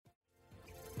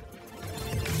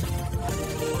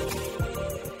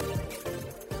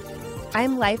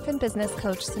I'm life and business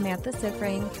coach Samantha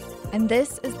Sivring, and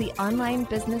this is the Online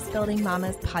Business Building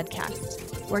Mamas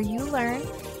podcast, where you learn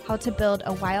how to build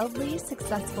a wildly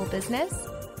successful business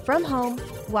from home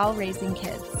while raising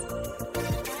kids.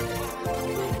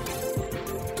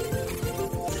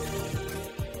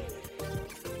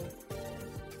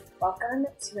 Welcome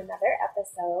to another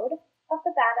episode of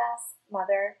the Badass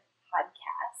Mother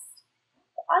podcast.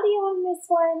 The audio on this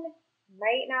one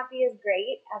might not be as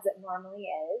great as it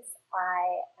normally is.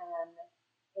 I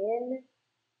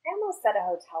almost said a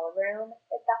hotel room,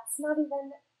 but that's not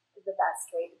even the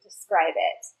best way to describe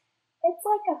it. It's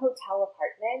like a hotel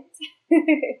apartment,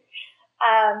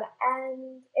 and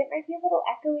it might be a little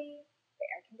echoey. The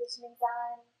air conditioning's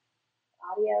on.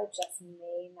 Audio just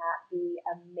may not be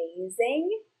amazing,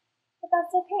 but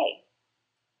that's okay.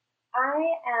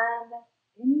 I am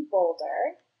in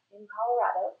Boulder, in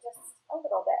Colorado, just a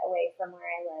little bit away from where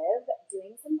I live,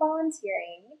 doing some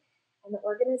volunteering, and the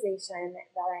organization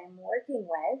that I'm working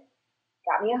with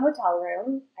got me a hotel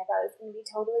room. I thought it was going to be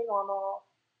totally normal.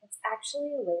 It's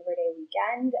actually Labor Day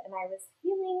weekend, and I was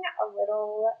feeling a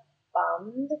little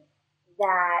bummed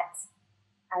that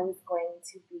I was going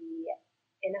to be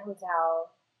in a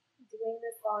hotel doing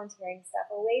this volunteering stuff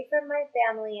away from my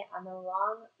family on the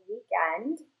long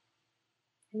weekend.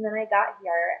 And then I got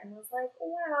here and was like,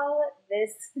 wow,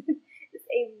 this is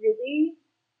a really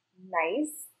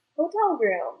nice hotel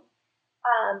room.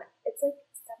 It's like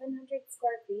 700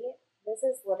 square feet. This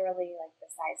is literally like the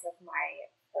size of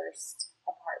my first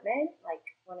apartment, like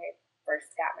when I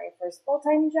first got my first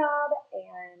full-time job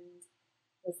and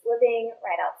was living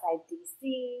right outside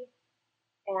DC.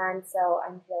 And so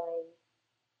I'm feeling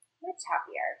much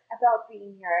happier about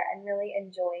being here and really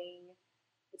enjoying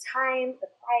the time,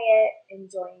 the quiet,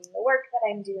 enjoying the work that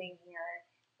I'm doing here,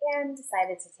 and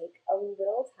decided to take a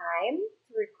little time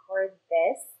to record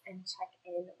this and check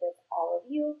in with all of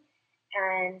you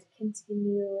and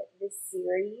continue this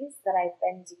series that I've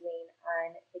been doing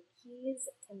on the keys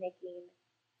to making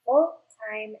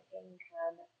full-time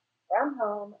income from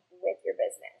home with your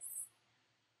business.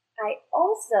 I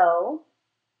also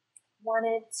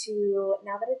wanted to,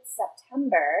 now that it's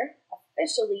September,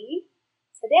 officially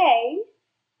today,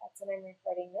 that's when I'm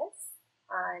recording this,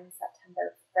 on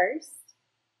September 1st,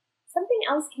 something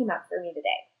else came up for me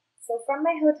today. So from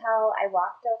my hotel, I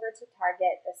walked over to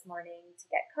Target this morning to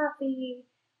get coffee,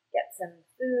 get some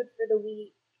food for the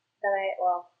week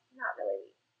not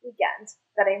really weekend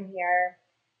that I'm here,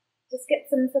 just get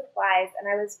some supplies. And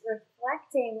I was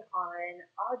reflecting on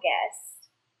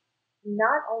August.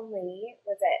 Not only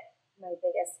was it my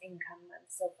biggest income month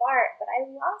so far, but I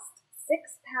lost 6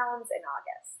 pounds in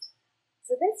August.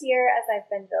 So this year, as I've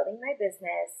been building my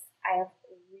business, I have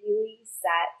really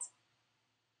set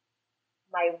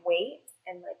my weight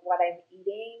and like what I'm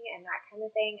eating and that kind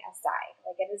of thing aside.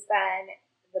 Like it has been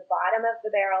the bottom of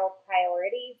the barrel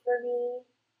priority for me,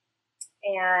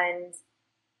 and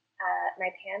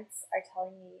my pants are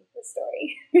telling me the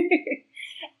story.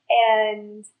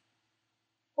 And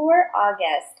for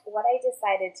August, what I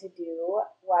decided to do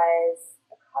was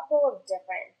a couple of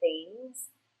different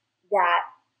things that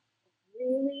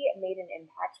really made an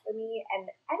impact for me. And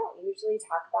I don't usually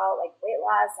talk about like weight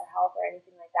loss or health or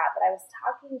anything like that, but I was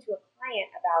talking to a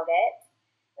client about it.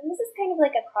 And this is kind of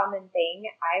like a common thing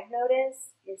I've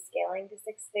noticed. You're scaling to 6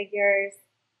 figures,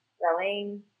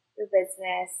 growing your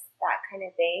business, that kind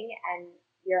of thing, and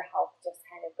your health just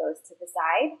kind of goes to the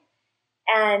side.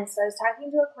 And so I was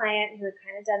talking to a client who had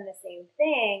kind of done the same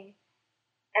thing,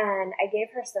 and I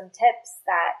gave her some tips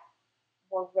that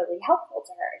were really helpful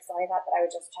to her. So I thought that I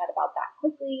would just chat about that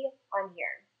quickly on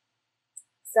here.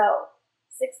 So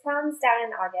 6 pounds down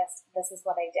in August, this is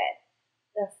what I did.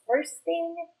 The first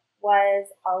thing was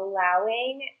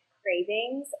allowing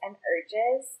cravings and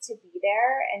urges to be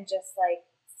there and just like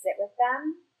sit with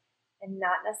them and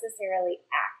not necessarily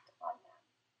act on them.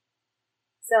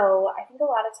 So I think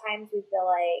a lot of times we feel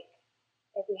like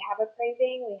if we have a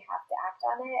craving, we have to act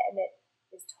on it, and it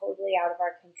is totally out of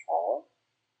our control.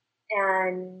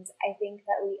 And I think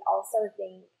that we also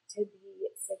think to be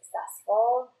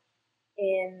successful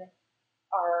in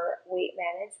our weight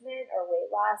management or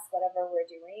weight loss, whatever we're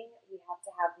doing, we have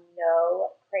to have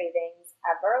no cravings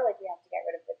ever. Like we have to get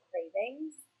rid of the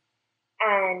cravings.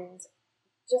 And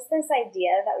just this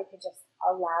idea that we could just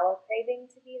allow a craving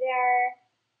to be there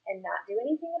and not do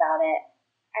anything about it,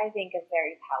 I think is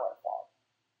very powerful.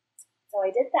 So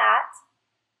I did that.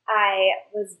 I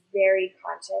was very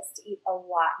conscious to eat a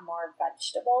lot more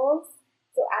vegetables.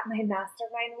 So at my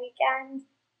mastermind weekend,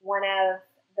 one of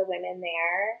the women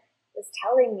there was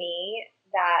telling me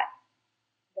that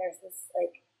there's this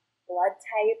like blood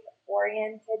type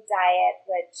oriented diet,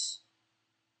 which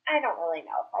I don't really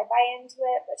know if I buy into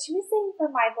it, but she was saying for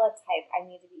my blood type, I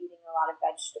need to be eating a lot of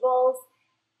vegetables.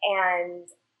 And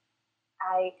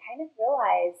I kind of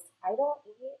realized I don't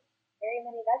eat very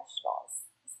many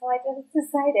vegetables. So I just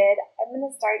decided I'm going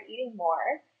to start eating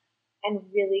more and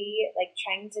really like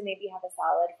trying to maybe have a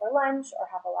salad for lunch or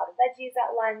have a lot of veggies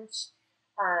at lunch.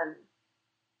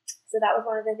 So that was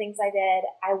one of the things I did.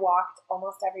 I walked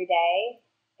almost every day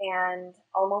and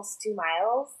almost 2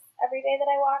 miles every day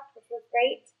that I walked, which was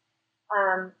great.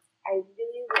 I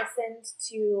really listened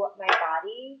to my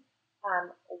body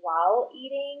while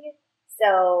eating.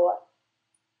 So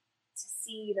to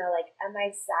see, like, am I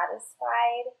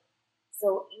satisfied?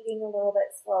 So eating a little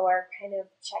bit slower, kind of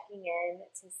checking in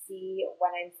to see when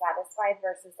I'm satisfied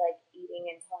versus like eating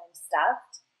until I'm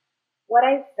stuffed. What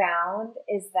I found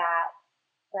is that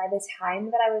by the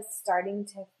time that I was starting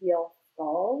to feel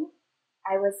full,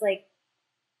 I was like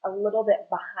a little bit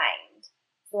behind.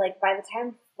 So like by the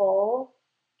time full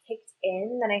kicked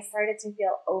in, then I started to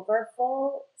feel over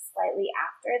full slightly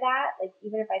after that. Like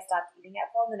even if I stopped eating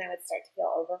at full, then I would start to feel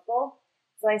over full.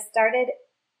 So I started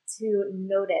to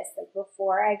notice like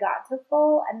before I got to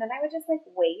full, and then I would just like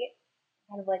wait,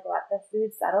 kind of like let the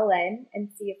food settle in and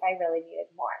see if I really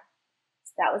needed more.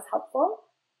 So that was helpful.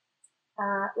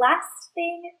 Last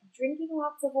thing, drinking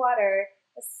lots of water,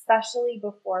 especially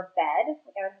before bed.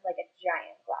 Like I would have like a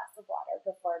giant glass of water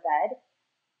before bed.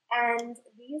 And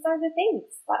these are the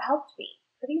things that helped me.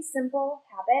 Pretty simple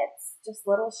habits, just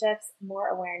little shifts, more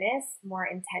awareness, more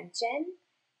intention,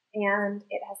 and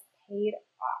it has paid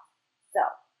off. So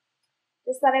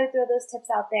just thought I would throw those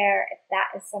tips out there if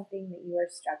that is something that you are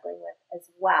struggling with as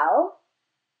well.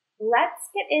 Let's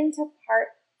get into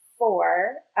part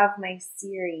 4 of my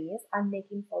series on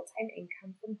making full-time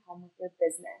income from home with your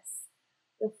business.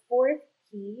 The 4th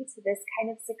key to this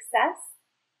kind of success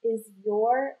is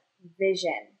your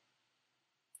vision.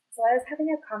 So I was having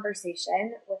a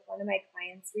conversation with one of my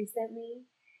clients recently,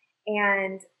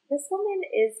 and this woman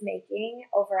is making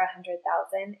over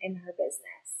 $100,000 in her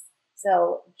business.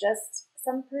 So just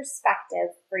some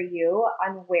perspective for you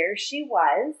on where she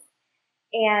was.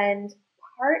 And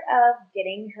part of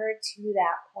getting her to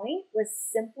that point was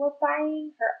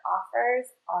simplifying her offers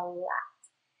a lot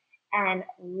and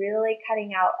really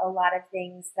cutting out a lot of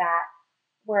things that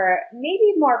were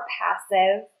maybe more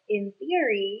passive in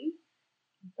theory,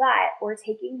 but were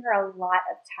taking her a lot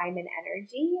of time and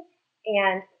energy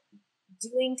and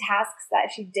doing tasks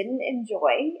that she didn't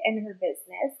enjoy in her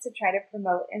business to try to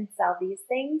promote and sell these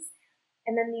things.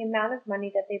 And then the amount of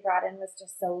money that they brought in was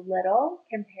just so little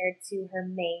compared to her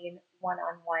main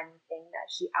one-on-one thing that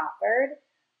she offered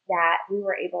that we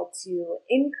were able to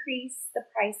increase the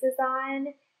prices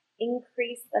on,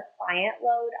 increase the client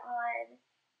load on.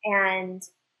 And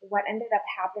what ended up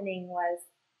happening was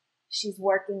she's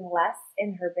working less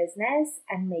in her business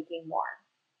and making more,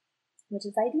 which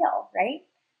is ideal, right?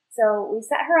 So we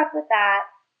set her up with that.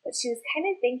 But she was kind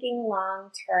of thinking long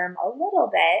term a little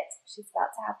bit. She's about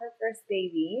to have her first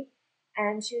baby.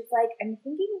 And she was like, I'm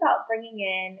thinking about bringing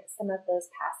in some of those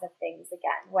passive things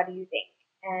again. What do you think?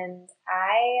 And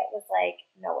I was like,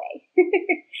 no way.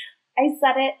 I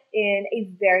said it in a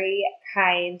very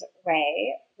kind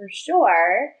way, for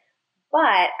sure.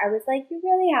 But I was like, you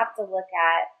really have to look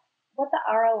at what the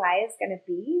ROI is going to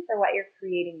be for what you're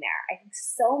creating there. I think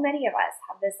so many of us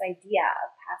have this idea of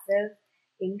passive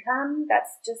income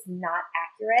that's just not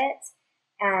accurate.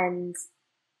 And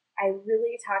I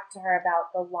really talked to her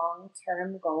about the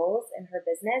long-term goals in her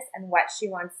business and what she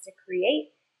wants to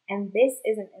create. And this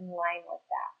isn't in line with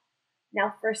that.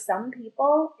 Now, for some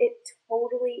people, it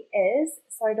totally is.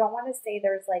 So I don't want to say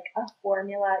there's like a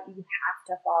formula you have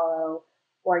to follow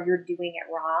or you're doing it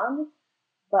wrong.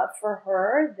 But for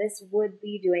her, this would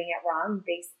be doing it wrong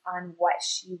based on what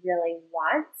she really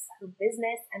wants her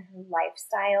business and her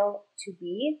lifestyle to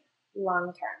be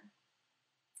long term.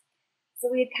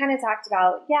 So we had kind of talked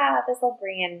about, yeah, this will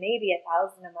bring in maybe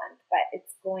 $1,000 a month, but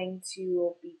it's going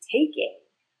to be taking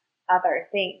other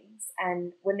things.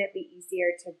 And wouldn't it be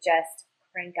easier to just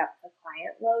crank up the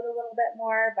client load a little bit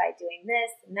more by doing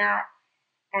this and that?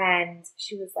 And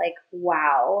she was like,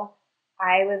 wow.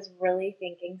 I was really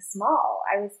thinking small.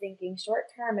 I was thinking short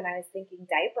term and I was thinking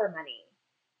diaper money.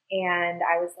 And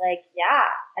I was like, yeah.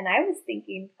 And I was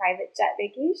thinking private jet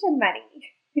vacation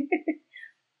money.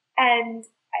 And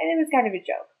it was kind of a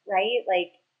joke, right?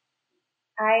 Like,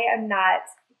 I am not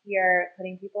here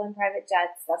putting people in private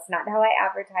jets. That's not how I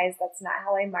advertise. That's not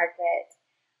how I market.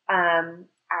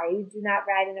 I do not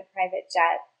ride in a private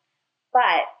jet.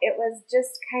 But it was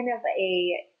just kind of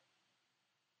a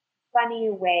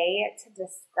funny way to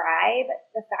describe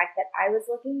the fact that I was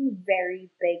looking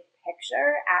very big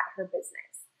picture at her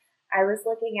business. I was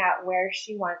looking at where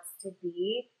she wants to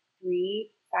be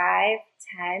 3, 5,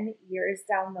 10 years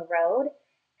down the road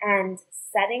and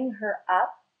setting her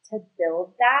up to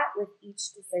build that with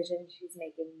each decision she's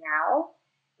making now,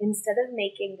 instead of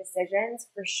making decisions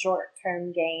for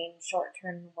short-term gain,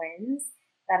 short-term wins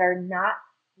that are not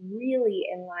really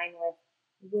in line with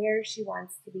where she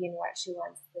wants to be and what she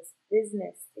wants this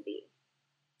business to be.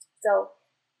 So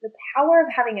the power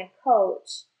of having a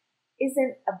coach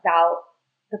isn't about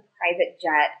the private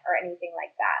jet or anything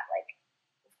like that. Like,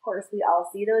 of course, we all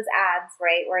see those ads,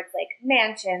 right? Where it's like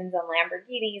mansions and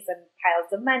Lamborghinis and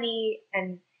piles of money.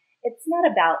 And it's not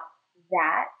about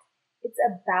that. It's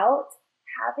about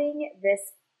having this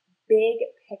big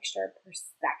picture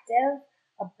perspective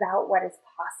about what is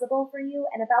possible for you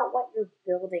and about what you're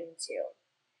building to.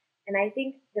 And I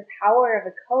think the power of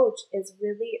a coach is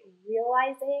really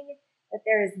realizing that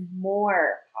there is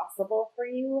more possible for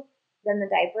you than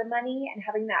the diaper money and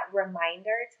having that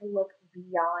reminder to look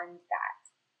beyond that.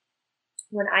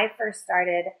 When I first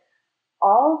started,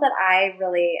 all that I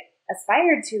really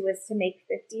aspired to was to make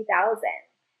 $50,000.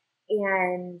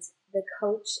 And the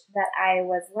coach that I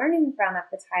was learning from at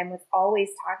the time was always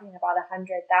talking about $100,000.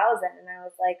 And I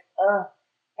was like, ugh,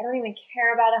 I don't even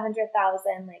care about $100,000.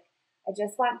 Like, I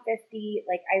just want 50.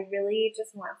 Like, I really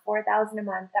just want 4,000 a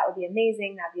month. That would be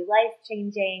amazing. That'd be life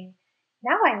changing.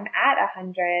 Now I'm at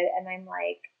 100 and I'm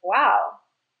like, wow,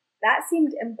 that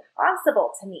seemed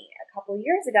impossible to me a couple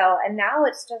years ago. And now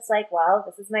it's just like, well,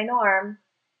 this is my norm.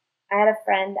 I had a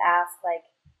friend ask, like,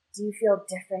 do you feel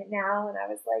different now? And I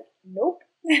was like, nope.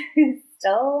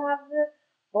 Still have the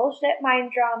bullshit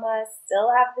mind drama, still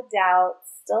have the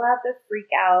doubts, still have the freak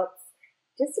outs,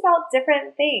 just about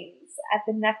different things at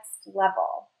the next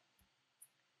level.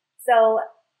 So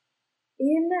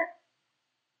in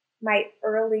my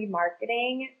early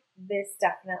marketing, this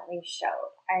definitely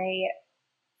showed. I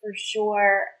for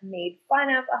sure made fun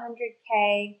of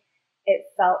 100K. It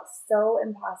felt so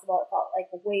impossible. It felt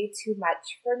like way too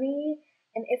much for me.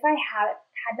 And if I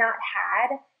had not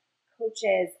had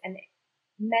coaches and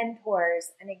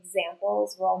mentors and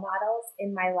examples, role models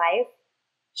in my life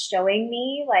showing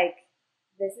me like,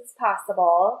 this is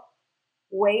possible,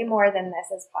 way more than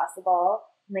this is possible,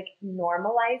 like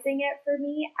normalizing it for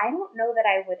me, I don't know that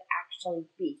I would actually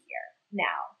be here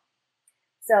now.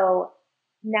 So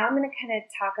now I'm going to kind of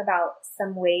talk about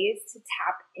some ways to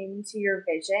tap into your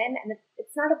vision. And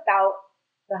it's not about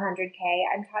the 100K.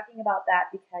 I'm talking about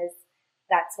that because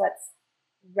that's what's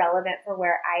relevant for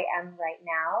where I am right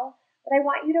now. But I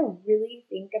want you to really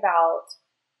think about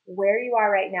where you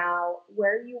are right now,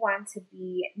 where you want to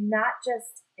be, not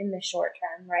just in the short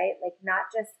term, right? Like not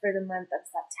just for the month of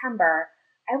September.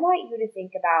 I want you to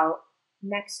think about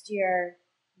next year,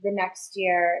 the next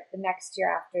year, the next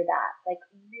year after that. Like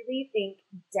really think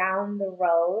down the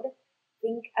road.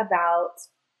 Think about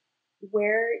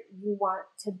where you want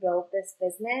to build this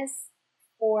business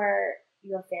for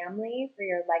your family, for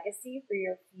your legacy, for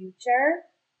your future.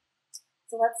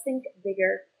 So let's think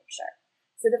bigger picture.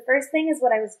 So the first thing is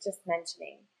what I was just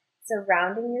mentioning.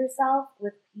 Surrounding yourself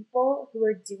with people who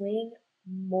are doing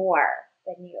more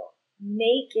than you,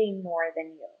 making more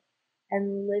than you,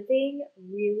 and living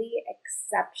really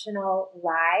exceptional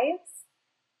lives.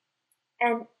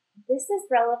 And this is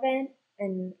relevant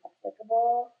and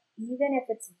applicable even if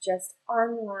it's just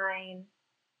online,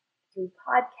 through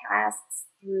podcasts,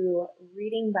 through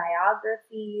reading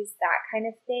biographies, that kind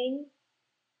of thing.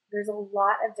 There's a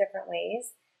lot of different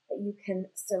ways that you can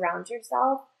surround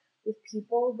yourself with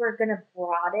people who are going to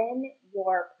broaden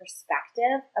your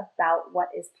perspective about what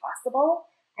is possible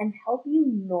and help you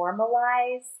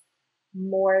normalize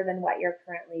more than what you're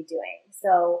currently doing.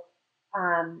 So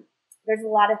there's a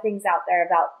lot of things out there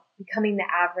about becoming the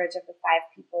average of the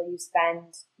 5 people you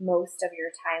spend most of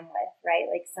your time with, right?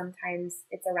 Like sometimes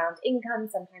it's around income,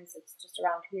 sometimes it's just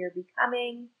around who you're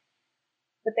becoming.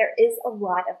 But there is a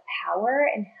lot of power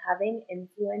in having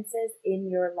influences in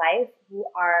your life who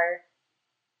are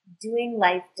doing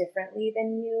life differently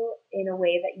than you in a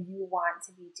way that you want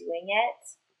to be doing it,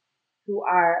 who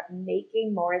are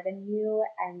making more than you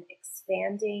and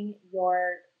expanding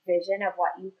your vision of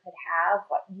what you could have,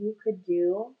 what you could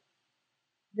do.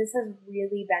 This has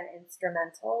really been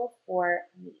instrumental for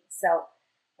me. So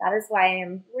that is why I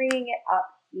am bringing it up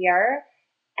here.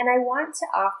 And I want to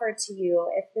offer to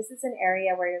you, if this is an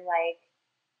area where you're like,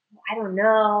 I don't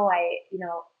know, I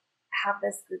have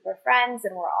this group of friends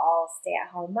and we're all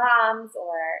stay-at-home moms,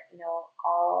 or,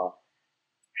 all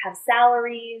have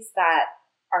salaries that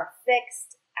are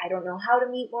fixed. I don't know how to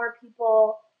meet more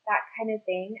people, that kind of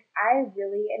thing. I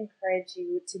really encourage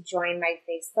you to join my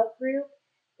Facebook group.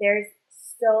 There's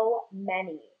so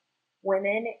many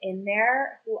women in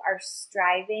there who are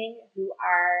striving, who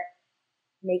are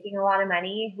making a lot of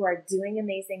money, who are doing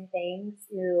amazing things,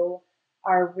 who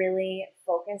are really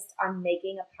focused on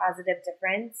making a positive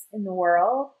difference in the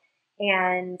world.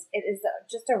 And it is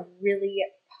just a really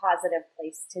positive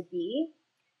place to be.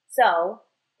 So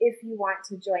if you want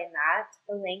to join that,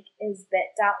 the link is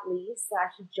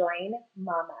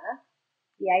bit.ly/joinmama,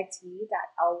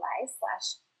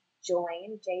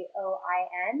 bit.ly/join,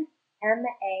 JOINMAMA.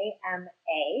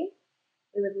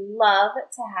 We would love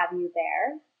to have you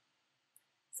there.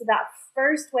 So that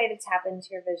first way to tap into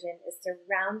your vision is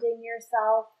surrounding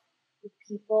yourself with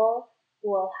people who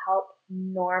will help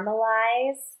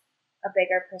normalize a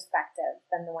bigger perspective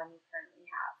than the one you currently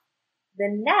have. The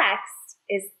next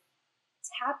is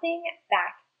tapping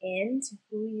back into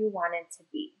who you wanted to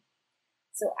be.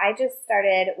 So I just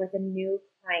started with a new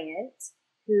client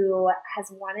who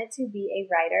has wanted to be a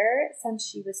writer since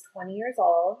she was 20 years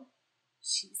old.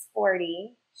 She's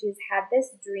 40. She's had this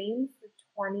dream for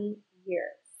 20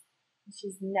 years.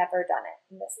 She's never done it.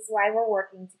 And this is why we're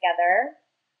working together.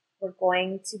 We're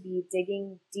going to be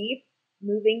digging deep,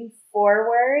 moving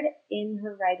forward in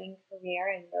her writing career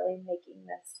and really making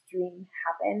this dream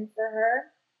happen for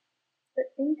her.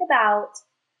 But think about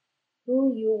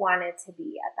who you wanted to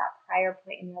be at that prior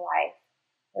point in your life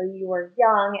where you were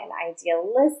young and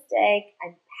idealistic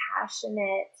and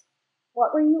passionate.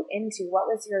 What were you into? What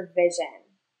was your vision?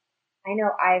 I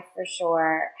know I for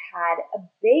sure had a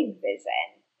big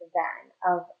vision then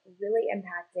of really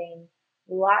impacting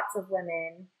lots of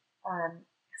women,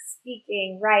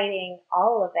 speaking, writing,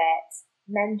 all of it,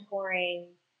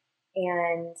 mentoring,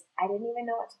 and I didn't even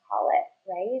know what to call it,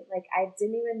 right? Like I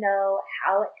didn't even know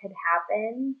how it could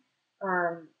happen.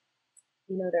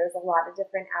 There was a lot of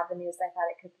different avenues I thought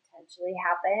it could potentially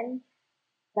happen,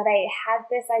 but I had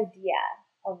this idea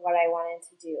of what I wanted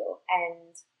to do,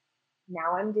 and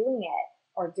now I'm doing it,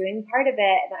 or doing part of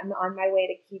it, and I'm on my way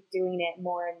to keep doing it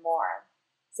more and more.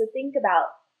 So think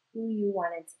about who you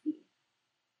wanted to be.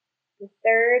 The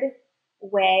third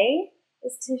way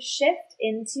is to shift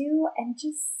into and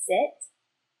just sit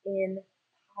in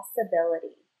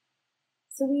possibility.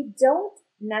 So we don't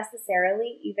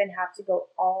necessarily even have to go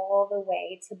all the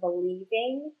way to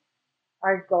believing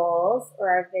our goals or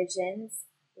our visions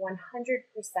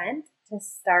 100% to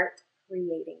start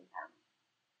creating them.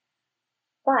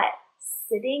 But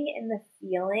sitting in the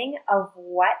feeling of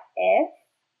what if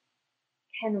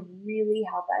can really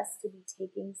help us to be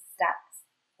taking steps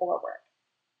forward.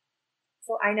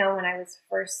 So I know when I was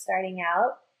first starting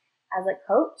out as a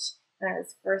coach, when I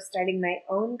was first starting my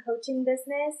own coaching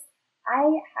business,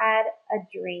 I had a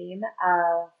dream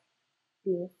of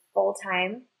being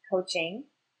full-time coaching,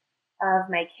 of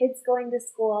my kids going to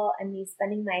school and me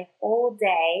spending my whole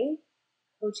day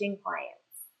coaching clients.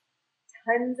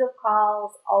 Tons of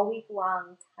calls all week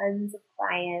long, tons of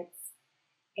clients,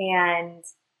 and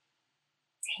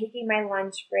taking my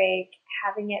lunch break,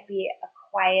 having it be a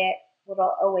quiet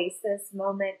little oasis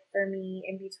moment for me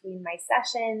in between my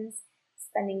sessions,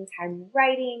 spending time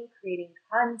writing, creating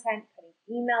content, putting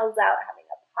emails out, having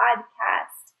a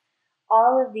podcast,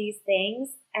 all of these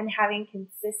things, and having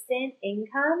consistent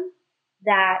income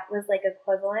that was like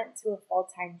equivalent to a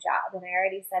full-time job. And I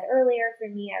already said earlier, for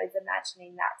me, I was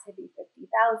imagining that to be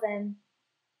 $50,000.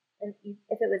 And if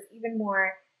it was even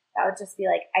more, that would just be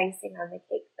like icing on the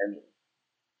cake for me.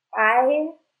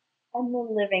 I am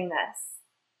living this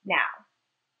now.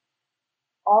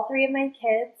 All three of my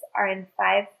kids are in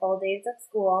 5 full days of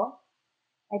school.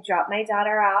 I drop my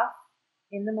daughter off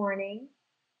in the morning.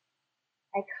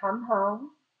 I come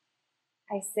home.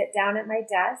 I sit down at my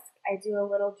desk. I do a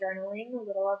little journaling, a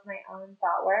little of my own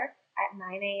thought work. At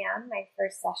 9 a.m., my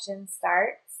first session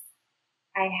starts.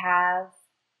 I have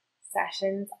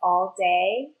sessions all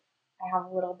day. I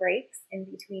have little breaks in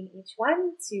between each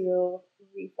one to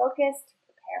refocus, to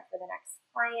prepare for the next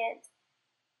client,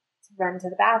 to run to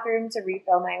the bathroom, to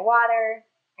refill my water.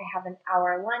 I have an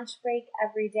hour lunch break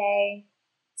every day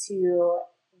to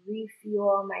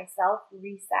refuel myself,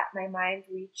 reset my mind,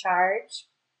 recharge.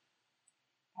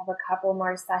 I have a couple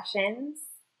more sessions,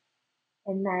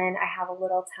 and then I have a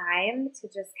little time to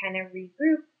just kind of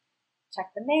regroup,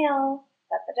 check the mail,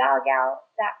 let the dog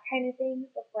out, that kind of thing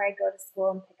before I go to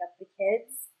school and pick up the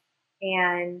kids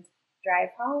and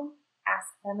drive home, ask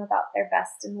them about their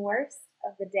best and worst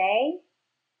of the day,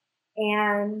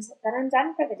 and then I'm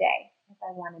done for the day if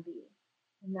I want to be.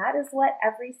 And that is what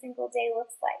every single day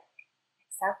looks like,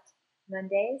 except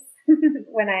Mondays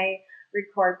when I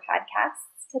record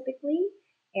podcasts typically,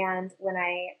 and when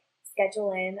I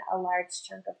schedule in a large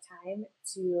chunk of time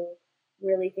to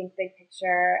really think big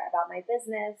picture about my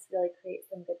business, really create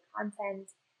some good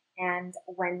content, and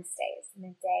Wednesdays.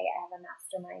 Midday, I have a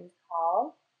mastermind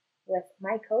call with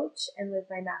my coach and with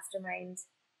my mastermind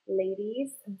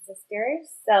ladies and sisters.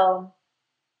 So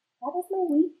that is my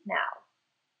week now.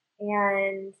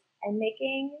 And I'm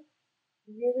making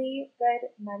really good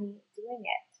money doing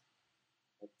it.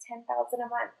 Like $10,000 a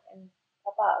month and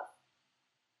above.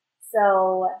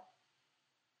 So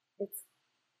it's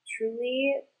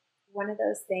truly one of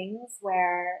those things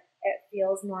where it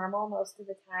feels normal most of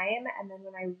the time. And then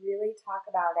when I really talk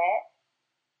about it,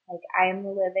 like I am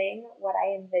living what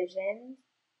I envisioned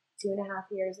 2.5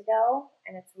 years ago,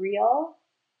 and it's real,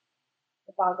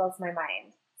 it boggles my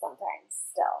mind sometimes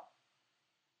still.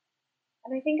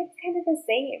 And I think it's kind of the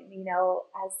same,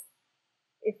 as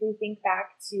if we think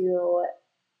back to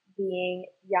being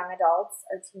young adults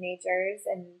or teenagers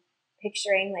and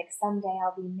picturing like someday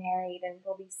I'll be married and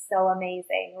it'll be so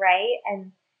amazing, right?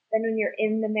 And then when you're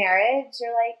in the marriage,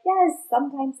 you're like, yes,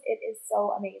 sometimes it is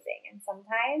so amazing. And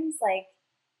sometimes like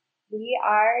we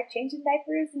are changing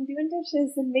diapers and doing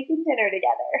dishes and making dinner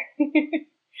together,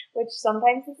 which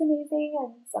sometimes is amazing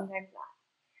and sometimes not.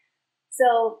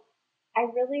 So I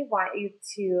really want you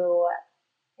to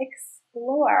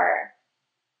explore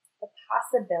the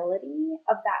possibility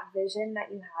of that vision that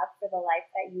you have for the life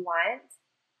that you want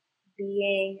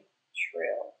being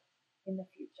true in the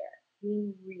future,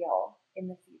 being real in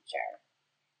the future.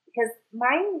 Because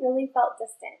mine really felt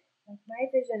distant. Like my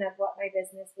vision of what my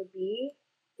business would be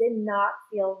did not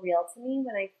feel real to me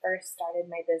when I first started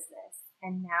my business.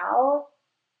 And now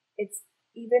it's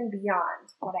even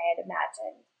beyond what I had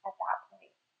imagined at that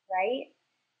point, right?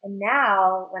 And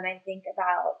now when I think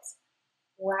about,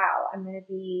 wow, I'm going to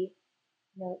be,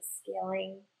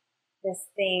 scaling this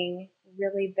thing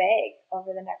really big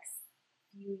over the next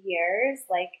few years,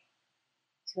 like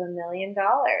to $1 million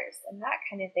and that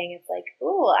kind of thing. It's like,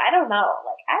 ooh, I don't know.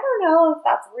 Like, I don't know if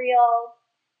that's real.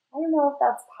 I don't know if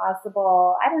that's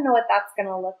possible. I don't know what that's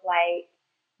going to look like,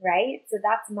 right? So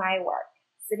that's my work,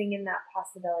 sitting in that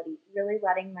possibility, really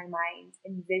letting my mind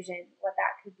envision what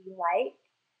that could be like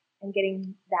and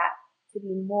getting that to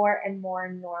be more and more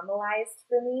normalized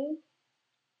for me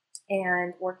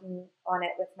and working on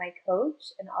it with my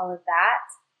coach and all of that.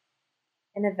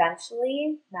 And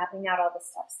eventually mapping out all the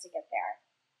steps to get there.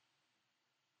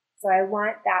 So I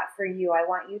want that for you. I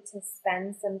want you to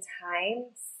spend some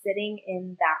time sitting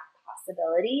in that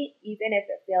possibility, even if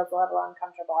it feels a little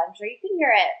uncomfortable. I'm sure you can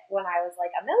hear it when I was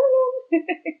like, $1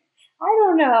 million? I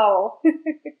don't know.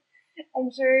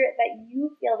 I'm sure that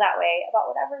you feel that way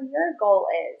about whatever your goal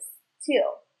is too.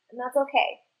 And that's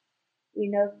okay.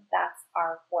 We know that that's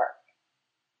our work.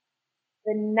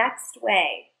 The next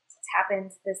way to tap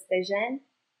into this vision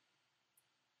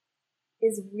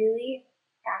is really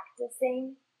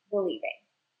practicing believing.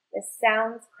 This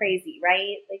sounds crazy,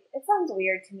 right? Like it sounds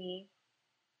weird to me,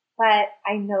 but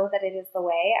I know that it is the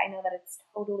way. I know that it's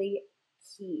totally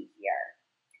key here.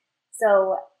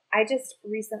 So I just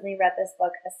recently read this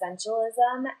book,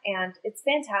 Essentialism, and it's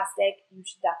fantastic. You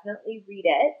should definitely read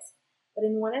it. But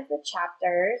in one of the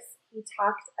chapters, he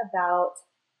talked about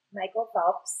Michael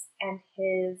Phelps and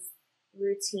his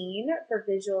routine for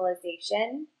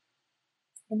visualization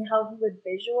and how he would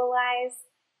visualize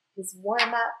his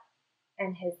warm-up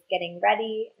and his getting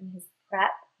ready and his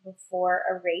prep before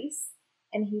a race.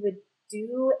 And he would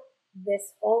do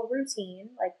this whole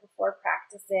routine, like before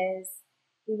practices.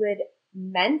 He would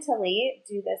mentally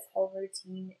do this whole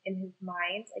routine in his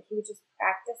mind. Like he would just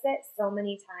practice it so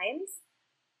many times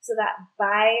so that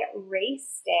by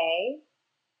race day,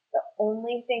 the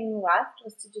only thing left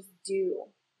was to just do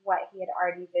what he had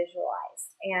already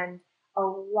visualized. And a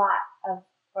lot of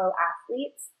pro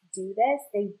athletes do this.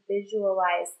 They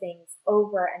visualize things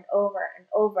over and over and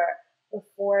over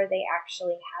before they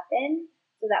actually happen,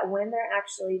 so that when they're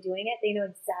actually doing it, they know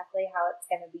exactly how it's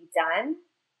going to be done.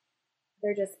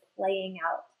 They're just playing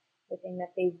out the thing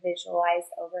that they visualized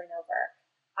over and over.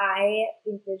 I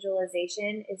think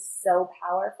visualization is so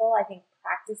powerful. I think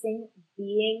practicing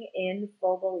being in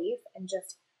full belief and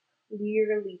just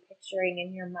clearly picturing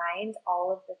in your mind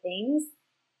all of the things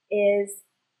is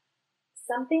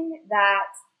something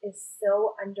that is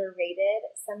so underrated,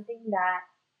 something that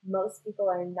most people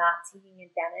are not taking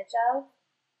advantage of,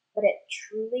 but it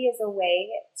truly is a way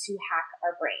to hack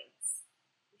our brains,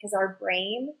 because our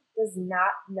brain does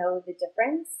not know the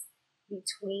difference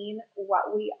between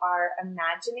what we are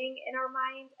imagining in our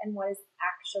mind and what is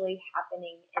actually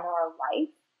happening in our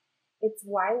life. It's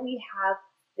why we have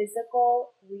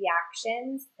physical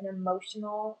reactions and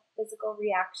emotional physical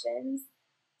reactions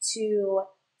to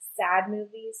sad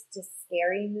movies, to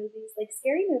scary movies. Like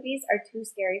scary movies are too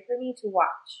scary for me to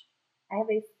watch. I have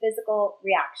a physical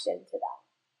reaction to them,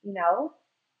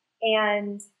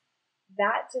 And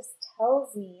that just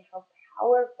tells me how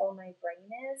powerful my brain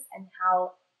is and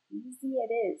how easy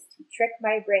it is to trick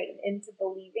my brain into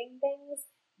believing things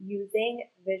using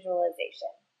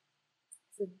visualization.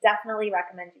 So definitely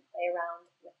recommend you play around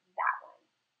with that one.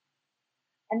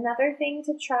 Another thing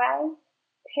to try,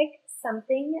 pick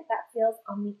something that feels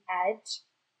on the edge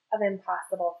of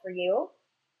impossible for you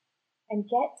and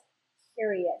get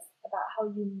curious about how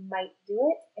you might do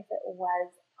it if it was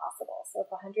possible. So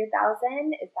if 100,000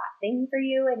 is that thing for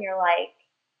you and you're like,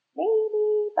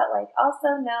 maybe, but like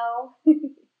also no,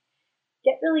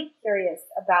 get really curious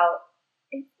about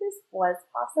if this was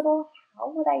possible,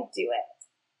 how would I do it?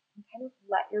 And kind of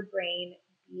let your brain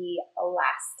be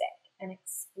elastic and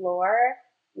explore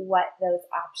what those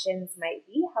options might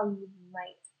be, how you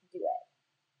might do it.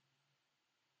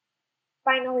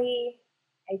 Finally,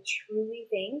 I truly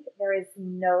think there is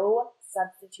no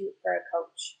substitute for a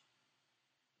coach.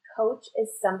 Coach is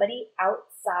somebody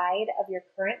outside of your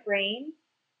current brain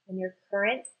and your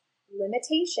current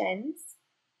limitations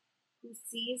who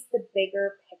sees the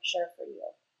bigger picture for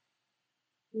you,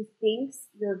 who thinks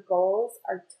your goals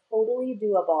are totally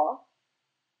doable,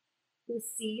 who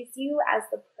sees you as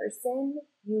the person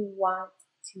you want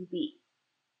to be.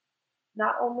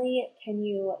 Not only can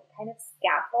you kind of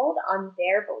scaffold on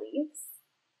their beliefs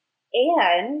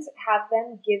and have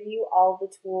them give you all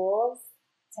the tools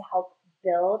to help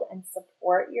build and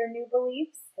support your new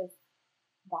beliefs, because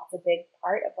that's a big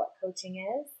part of what coaching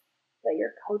is, but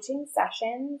your coaching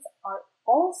sessions are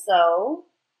also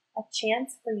a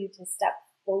chance for you to step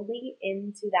fully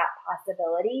into that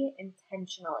possibility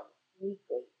intentionally,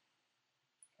 weekly,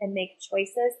 and make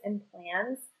choices and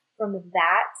plans from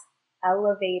that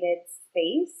elevated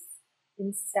space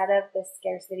instead of the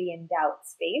scarcity and doubt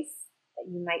space that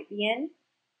you might be in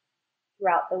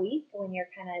throughout the week when you're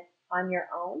kind of on your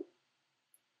own.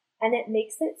 And it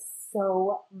makes it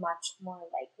so much more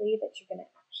likely that you're going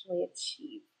to actually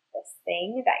achieve this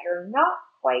thing that you're not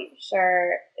quite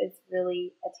sure is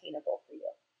really attainable for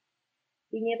you.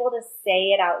 Being able to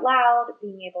say it out loud,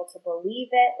 being able to believe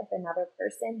it with another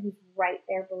person who's right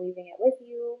there believing it with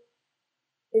you,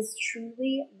 is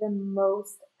truly the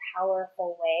most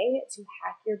powerful way to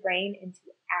hack your brain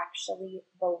into actually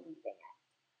believing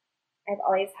it. I've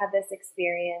always had this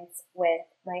experience with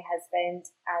my husband,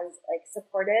 as like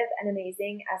supportive and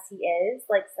amazing as he is.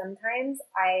 Like sometimes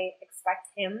I expect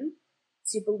him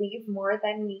to believe more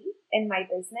than me in my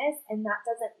business, and that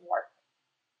doesn't work.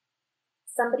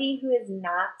 Somebody who is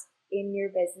not in your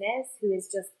business, who is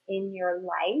just in your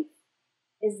life,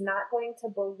 is not going to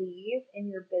believe in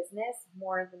your business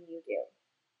more than you do.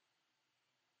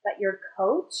 But your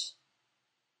coach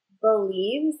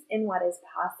believes in what is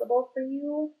possible for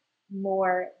you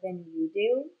more than you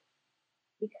do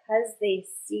because they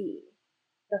see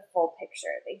the full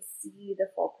picture. They see the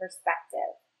full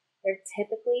perspective. They're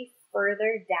typically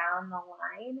further down the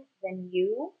line than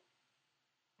you,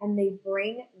 and they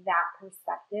bring that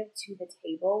perspective to the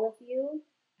table with you,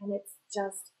 and it's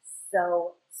just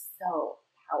so, so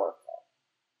powerful.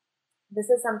 This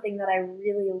is something that I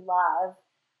really love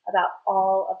about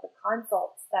all of the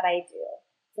consults that I do.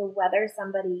 So whether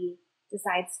somebody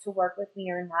decides to work with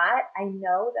me or not, I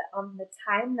know that on the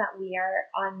time that we are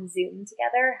on Zoom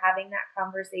together having that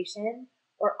conversation,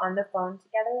 or on the phone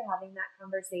together having that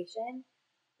conversation,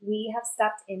 we have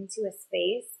stepped into a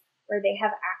space where they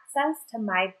have access to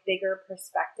my bigger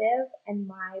perspective and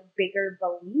my bigger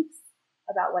beliefs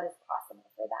about what is possible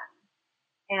for them.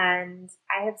 And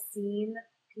I have seen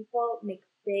people make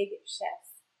big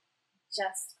shifts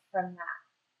just from that.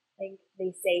 Like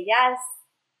they say yes,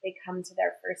 they come to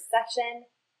their first session,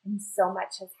 and so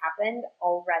much has happened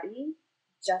already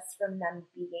just from them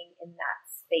being in that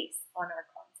space on our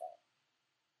console.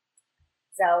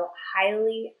 So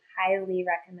highly, highly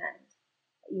recommend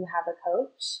that you have a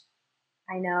coach.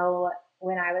 I know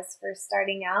when I was first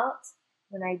starting out,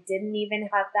 when I didn't even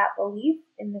have that belief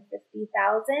in the 50,000,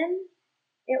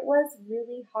 it was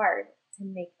really hard to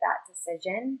make that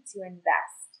decision to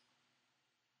invest.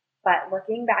 But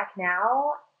looking back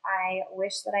now, I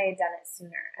wish that I had done it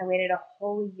sooner. I waited a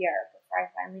whole year before I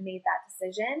finally made that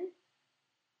decision.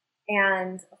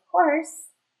 And of course,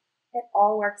 it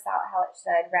all works out how it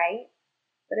should, right?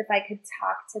 But if I could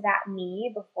talk to that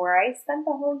me before I spent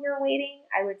the whole year waiting,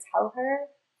 I would tell her,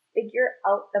 figure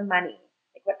out the money.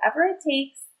 Like whatever it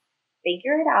takes,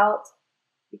 figure it out,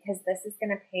 because this is going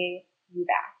to pay you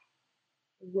back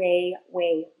way,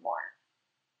 way more.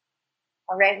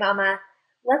 All right, mama,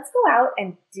 let's go out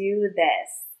and do this.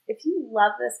 If you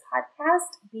love this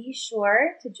podcast, be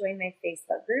sure to join my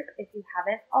Facebook group if you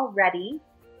haven't already.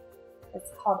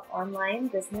 It's called Online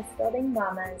Business Building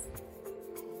Mamas.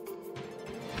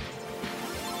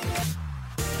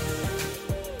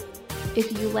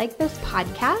 If you like this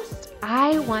podcast,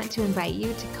 I want to invite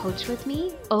you to coach with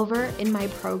me over in my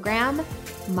program,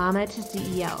 Mama to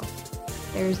CEO.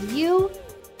 There's you,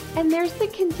 and there's the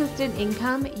consistent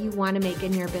income you want to make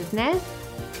in your business,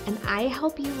 and I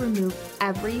help you remove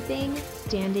everything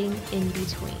standing in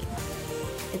between.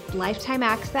 It's lifetime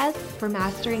access for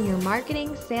mastering your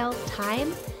marketing, sales,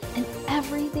 time, and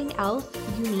everything else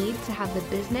you need to have the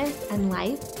business and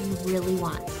life you really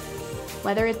want.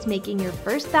 Whether it's making your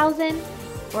first 1,000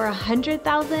 or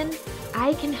 100,000,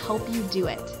 I can help you do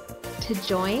it. To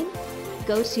join,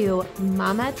 go to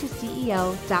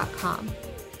mamatoceo.com,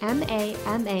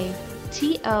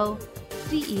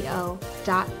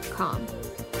 MAMATOCEO.com.